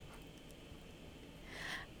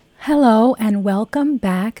Hello, and welcome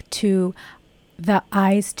back to the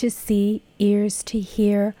Eyes to See, Ears to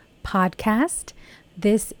Hear podcast.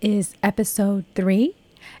 This is episode 3,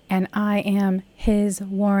 and I am his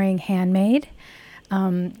warring handmaid.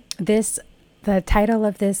 The title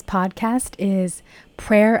of this podcast is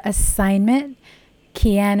Prayer Assignment,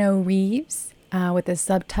 Keanu Reeves, with the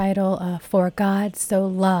subtitle For God So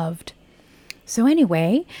Loved. So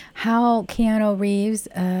anyway, how Keanu Reeves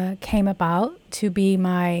came about to be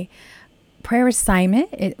my prayer assignment.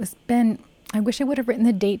 I wish I would have written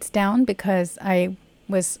the dates down because I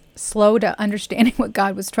was slow to understanding what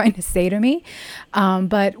God was trying to say to me.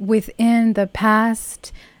 But within the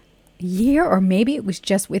past year, or maybe it was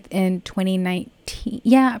just within 2019.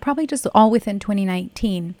 Yeah, probably just all within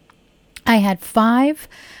 2019. I had 5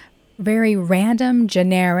 very random,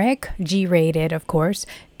 generic, G-rated, of course,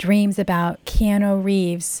 dreams about Keanu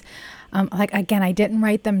Reeves. Again, I didn't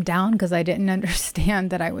write them down because I didn't understand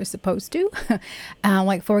that I was supposed to.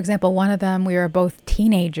 For example, one of them, we were both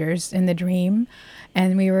teenagers in the dream,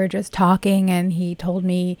 and we were just talking, and he told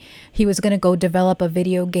me he was going to go develop a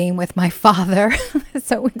video game with my father.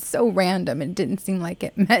 So it's so random. It didn't seem like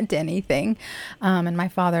it meant anything. And my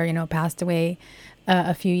father, passed away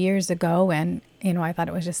a few years ago, and I thought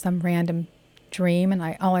it was just some random dream,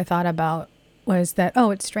 and all I thought about was that,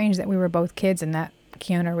 oh, it's strange that we were both kids and that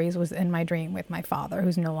Keanu Reeves was in my dream with my father,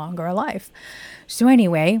 who's no longer alive. So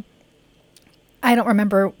anyway, I don't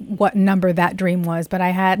remember what number that dream was, but I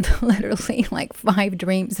had literally 5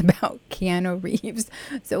 dreams about Keanu Reeves.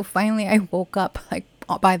 So finally I woke up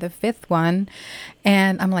by the 5th one,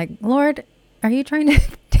 and I'm like, Lord, are you trying to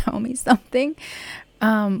tell me something?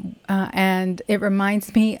 And it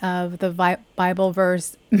reminds me of the Bible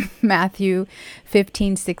verse, Matthew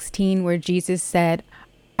 15:16, where Jesus said,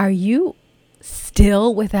 "Are you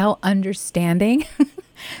still without understanding?"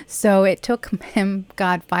 So it took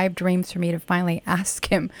God, 5 dreams for me to finally ask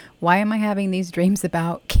him, why am I having these dreams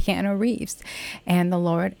about Keanu Reeves? And the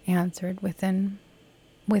Lord answered within.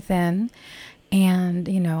 And,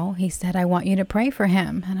 he said, I want you to pray for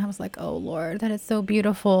him. And I was like, oh, Lord, that is so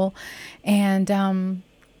beautiful. And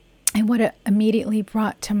what it immediately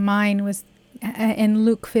brought to mind was in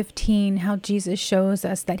Luke 15, how Jesus shows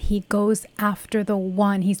us that he goes after the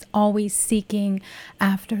one. He's always seeking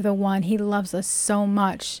after the one. He loves us so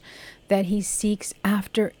much that he seeks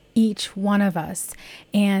after each one of us,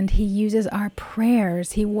 and he uses our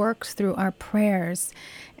prayers. He works through our prayers.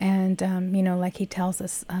 And, he tells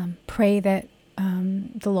us, pray that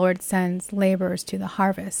the Lord sends laborers to the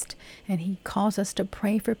harvest, and he calls us to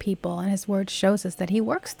pray for people, and his word shows us that he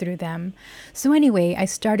works through them. So anyway, I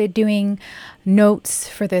started doing notes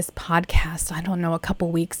for this podcast, I don't know, a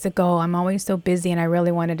couple weeks ago. I'm always so busy, and I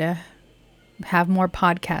really wanted to have more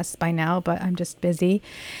podcasts by now, but I'm just busy.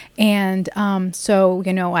 And so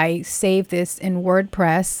I saved this in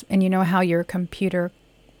WordPress, and you know how your computer,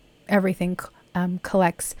 everything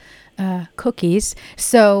collects cookies.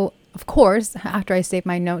 So of course, after I saved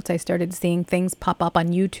my notes, I started seeing things pop up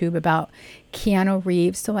on YouTube about Keanu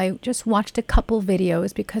Reeves. So I just watched a couple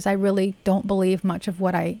videos because I really don't believe much of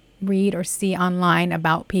what I read or see online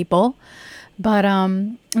about people. But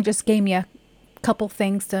it just gave me a couple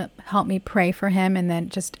things to help me pray for him, and then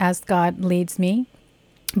just as God leads me.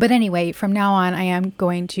 But anyway, from now on, I am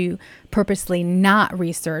going to purposely not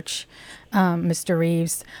research Mr.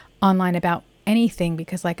 Reeves online about anything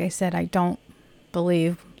because, like I said, I don't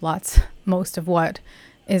believe most of what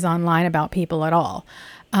is online about people at all.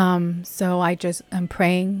 So I just am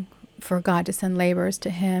praying for God to send laborers to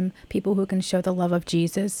him, people who can show the love of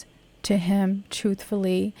Jesus to him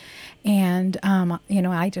truthfully. And,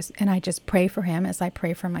 I just pray for him as I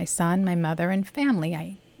pray for my son, my mother, and family.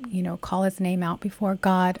 I, call his name out before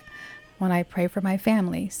God when I pray for my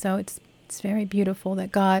family. So it's very beautiful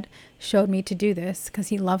that God showed me to do this because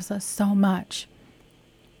he loves us so much.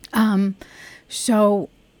 So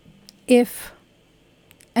if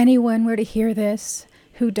anyone were to hear this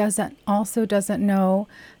who doesn't know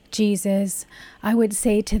Jesus, I would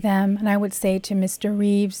say to them, and I would say to Mr.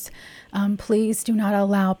 Reeves, please do not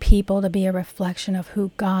allow people to be a reflection of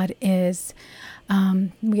who God is.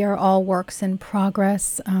 We are all works in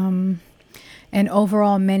progress. And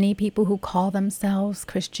overall, many people who call themselves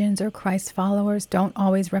Christians or Christ followers don't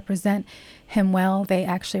always represent him well. They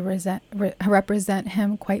actually represent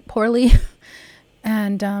him quite poorly.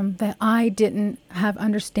 And that I didn't have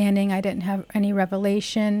understanding. I didn't have any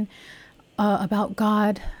revelation about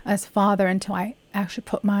God as Father until I actually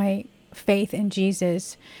put my faith in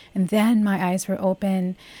Jesus. And then my eyes were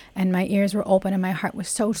open and my ears were open and my heart was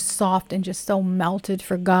so soft and just so melted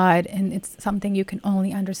for God. And it's something you can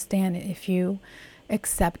only understand if you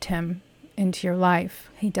accept him into your life.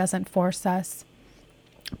 He doesn't force us.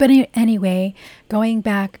 But anyway, going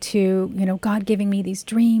back to, God giving me these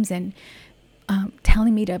dreams and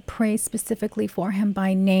telling me to pray specifically for him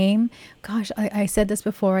by name. Gosh, I said this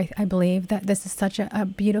before. I believe that this is such a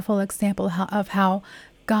beautiful example of how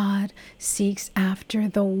God seeks after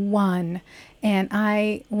the one. And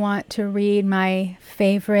I want to read my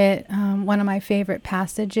favorite, one of my favorite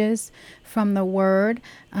passages from the Word,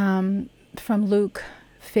 from Luke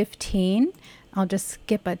 15. I'll just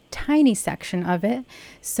skip a tiny section of it.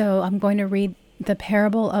 So I'm going to read the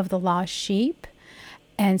parable of the lost sheep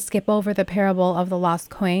and skip over the parable of the lost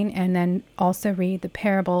coin, and then also read the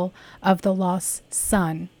parable of the lost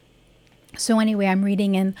son. So anyway, I'm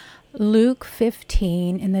reading in Luke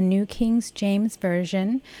 15 in the New King James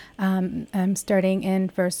Version. I'm starting in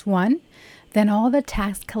verse 1. Then all the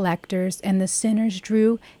tax collectors and the sinners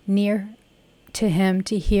drew near to him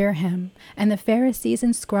to hear him. And the Pharisees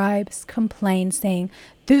and scribes complained, saying,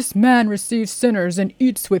 "This man receives sinners and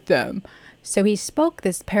eats with them." So he spoke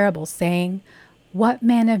this parable, saying, "What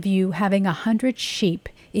man of you, having 100 sheep,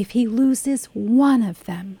 if he loses one of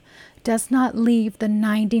them, does not leave the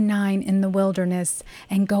 99 in the wilderness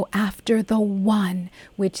and go after the one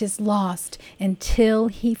which is lost until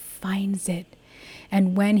he finds it?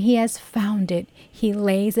 And when he has found it, he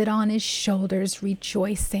lays it on his shoulders,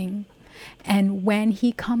 rejoicing. And when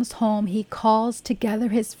he comes home, he calls together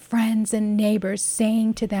his friends and neighbors,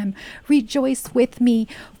 saying to them, 'Rejoice with me,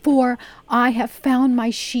 for I have found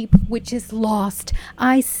my sheep which is lost.'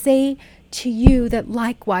 I say to you that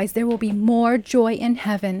likewise there will be more joy in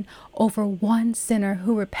heaven over one sinner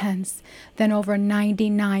who repents than over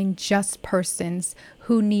 99 just persons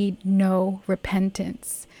who need no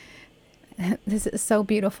repentance." This is so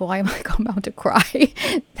beautiful. I'm about to cry.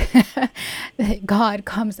 God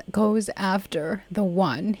goes after the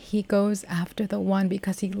one. He goes after the one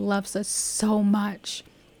because he loves us so much.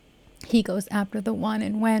 He goes after the one,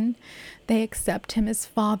 and when they accept him as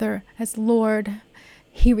Father, as Lord,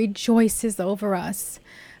 he rejoices over us.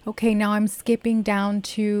 Okay, now I'm skipping down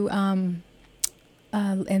to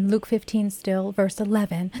in Luke 15 still, verse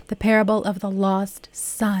 11, the parable of the lost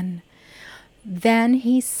son. Then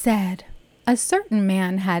he said, "A certain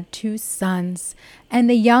man had 2 sons, and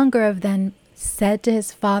the younger of them said to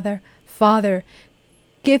his father, 'Father,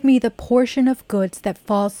 give me the portion of goods that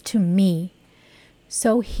falls to me.'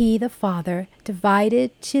 So he, the father,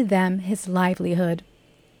 divided to them his livelihood.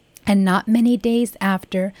 And not many days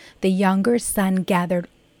after, the younger son gathered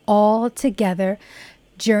all together,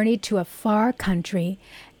 journeyed to a far country,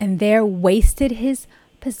 and there wasted his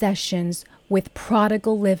possessions with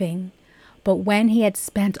prodigal living. But when he had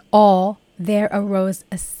spent all, there arose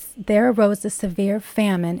a severe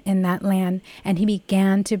famine in that land, and he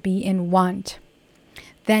began to be in want.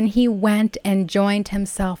 Then he went and joined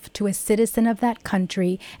himself to a citizen of that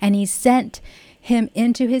country, and he sent him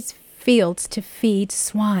into his fields to feed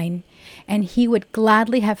swine. And he would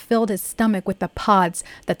gladly have filled his stomach with the pods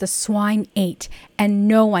that the swine ate, and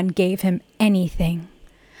no one gave him anything.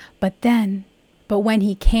 But when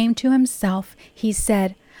he came to himself, he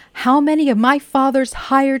said, 'How many of my father's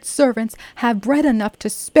hired servants have bread enough to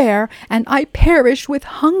spare, and I perish with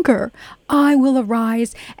hunger? I will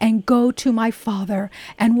arise and go to my father,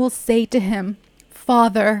 and will say to him,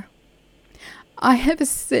 Father, I have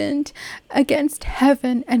sinned against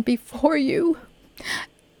heaven and before you,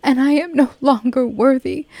 and I am no longer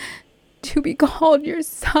worthy to be called your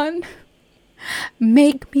son.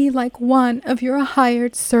 Make me like one of your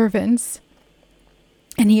hired servants.'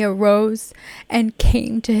 And he arose and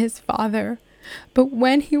came to his father. But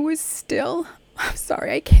when he was still, I'm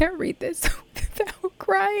sorry, I can't read this without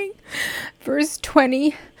crying. Verse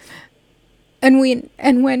 20, and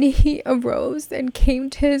when he arose and came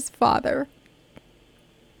to his father,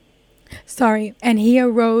 and he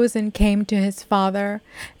arose and came to his father,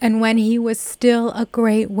 and when he was still a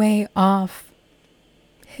great way off,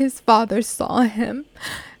 his father saw him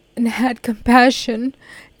and had compassion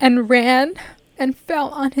and ran and fell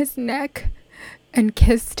on his neck and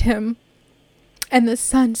kissed him. And the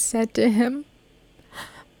son said to him,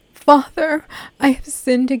 Father, I have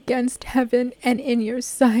sinned against heaven and in your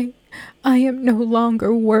sight. I am no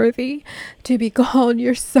longer worthy to be called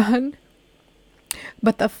your son.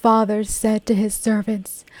 But the father said to his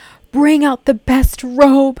servants, Bring out the best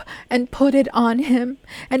robe and put it on him,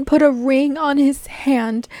 and put a ring on his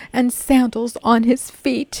hand and sandals on his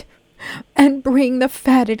feet. And bring the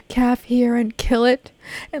fatted calf here and kill it,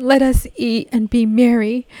 and let us eat and be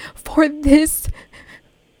merry. For this,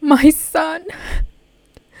 my son,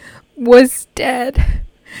 was dead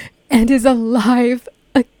and is alive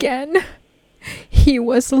again. He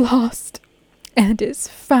was lost and is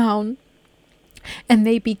found. and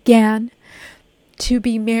they began to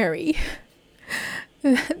be merry.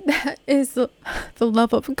 That is the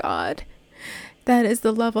love of God. That is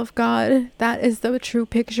the love of God. That is the true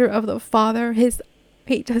picture of the Father.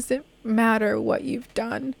 He doesn't matter what you've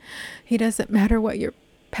done. He doesn't matter what your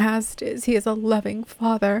past is. He is a loving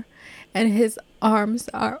Father, and his arms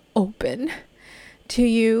are open to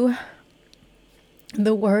you.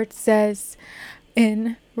 The word says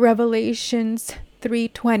in Revelations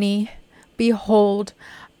 3:20, "Behold,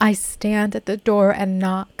 I stand at the door and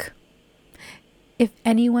knock. If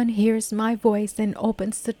anyone hears my voice and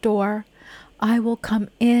opens the door, I will come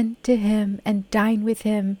in to him and dine with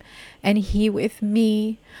him, and he with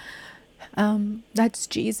me." That's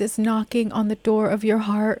Jesus knocking on the door of your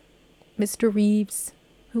heart, Mr. Reeves,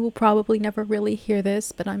 who will probably never really hear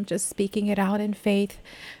this, but I'm just speaking it out in faith,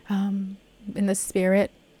 in the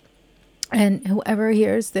Spirit. And whoever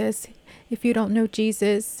hears this, if you don't know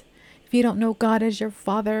Jesus, if you don't know God as your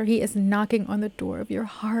Father, he is knocking on the door of your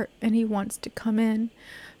heart, and he wants to come in.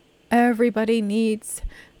 Everybody needs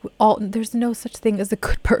there's no such thing as a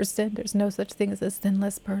good person. There's no such thing as a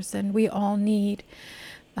sinless person. We all need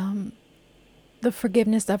the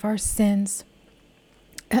forgiveness of our sins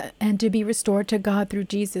and to be restored to God through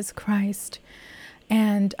Jesus Christ.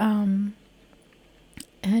 And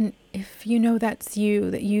if you know that's you,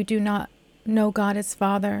 that you do not know God as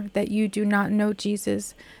Father, that you do not know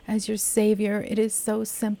Jesus as your Savior, it is so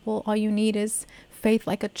simple. All you need is faith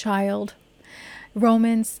like a child.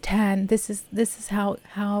 Romans 10, this is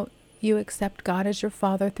how you accept God as your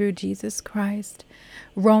Father through Jesus Christ.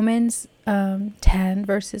 Romans 10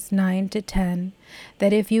 verses 9 to 10,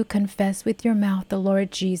 that if you confess with your mouth the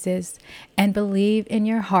Lord Jesus and believe in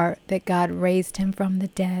your heart that God raised him from the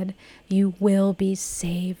dead, you will be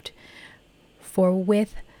saved. For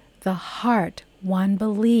with the heart one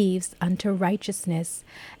believes unto righteousness,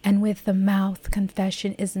 and with the mouth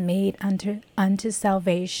confession is made unto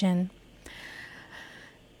salvation.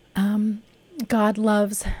 God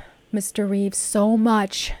loves Mr. Reeves so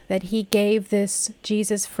much that he gave this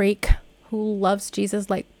Jesus freak who loves Jesus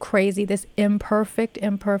like crazy, this imperfect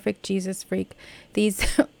Jesus freak, these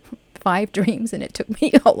 5 dreams. And it took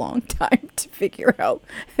me a long time to figure out,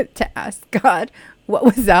 to ask God what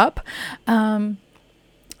was up. And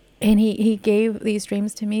he gave these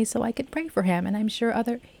dreams to me so I could pray for him. And I'm sure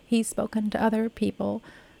he's spoken to other people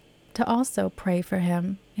to also pray for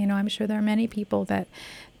him. You know, I'm sure there are many people that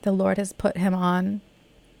the Lord has put him on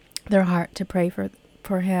their heart to pray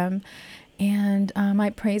for him. And I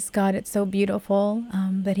praise God. It's so beautiful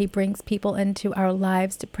that he brings people into our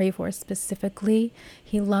lives to pray for us specifically.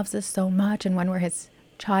 He loves us so much. And when we're his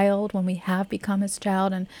child, when we have become his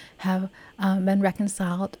child and have been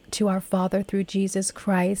reconciled to our Father through Jesus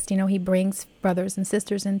Christ, you know, he brings brothers and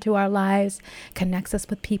sisters into our lives, connects us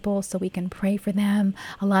with people so we can pray for them.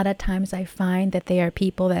 A lot of times I find that they are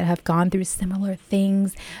people that have gone through similar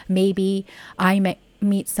things. Maybe I may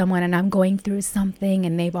meet someone and I'm going through something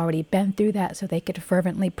and they've already been through that, so they could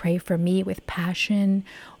fervently pray for me with passion.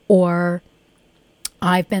 Or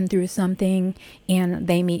I've been through something and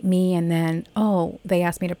they meet me and then, they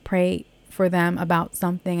ask me to pray for them about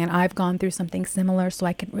something, and I've gone through something similar, so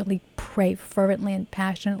I can really pray fervently and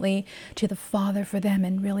passionately to the Father for them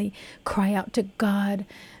and really cry out to God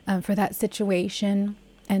for that situation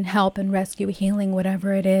and help and rescue, healing,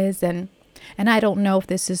 whatever it is. And I don't know if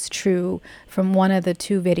this is true from one of the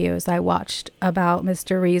 2 videos I watched about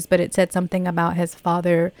Mr. Reeves, but it said something about his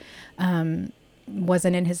father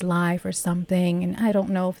wasn't in his life or something. And I don't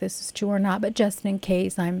know if this is true or not, but just in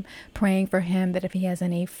case, I'm praying for him that if he has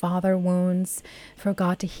any father wounds, for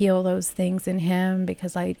God to heal those things in him,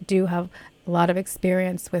 because I do have a lot of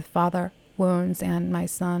experience with father wounds, and my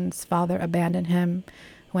son's father abandoned him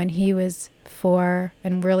when he was 4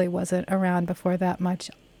 and really wasn't around before that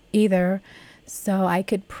much either. So I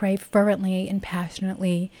could pray fervently and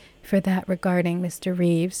passionately for that regarding Mr.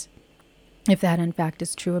 Reeves, if that in fact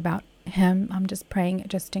is true about him. I'm just praying it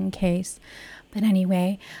just in case. But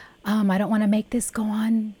anyway, I don't want to make this go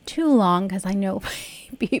on too long, because I know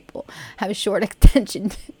people have short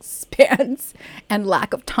attention spans and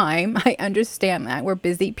lack of time. I understand that. We're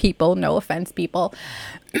busy people. No offense, people,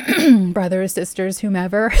 brothers, sisters,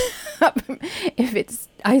 whomever.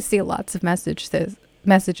 I see lots of messages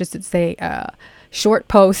that say short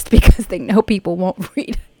post, because they know people won't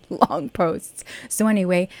read long posts. So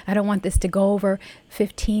anyway, I don't want this to go over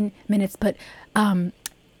 15 minutes, but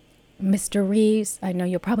Mr. Reeves, I know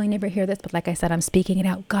you'll probably never hear this, but like I said, I'm speaking it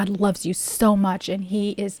out. God loves you so much, and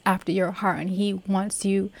he is after your heart, and he wants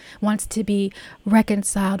to be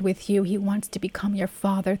reconciled with you. He wants to become your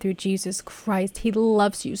father through Jesus Christ. He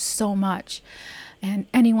loves you so much. And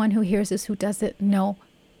anyone who hears this who doesn't know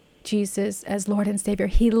Jesus as Lord and Savior,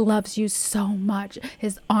 he loves you so much.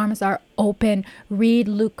 His arms are open. Read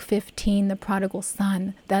Luke 15, the prodigal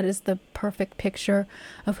son. That is the perfect picture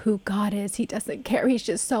of who God is. He doesn't care. He's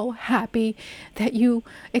just so happy that you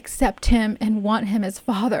accept him and want him as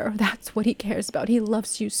Father. That's what he cares about. He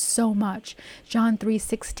loves you so much. John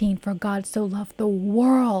 3:16, for God so loved the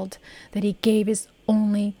world that he gave his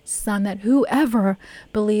only Son, that whoever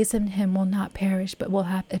believes in him will not perish but will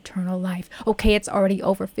have eternal life. Okay, it's already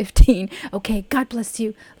over 15. Okay, God bless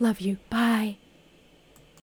you. Love you. Bye.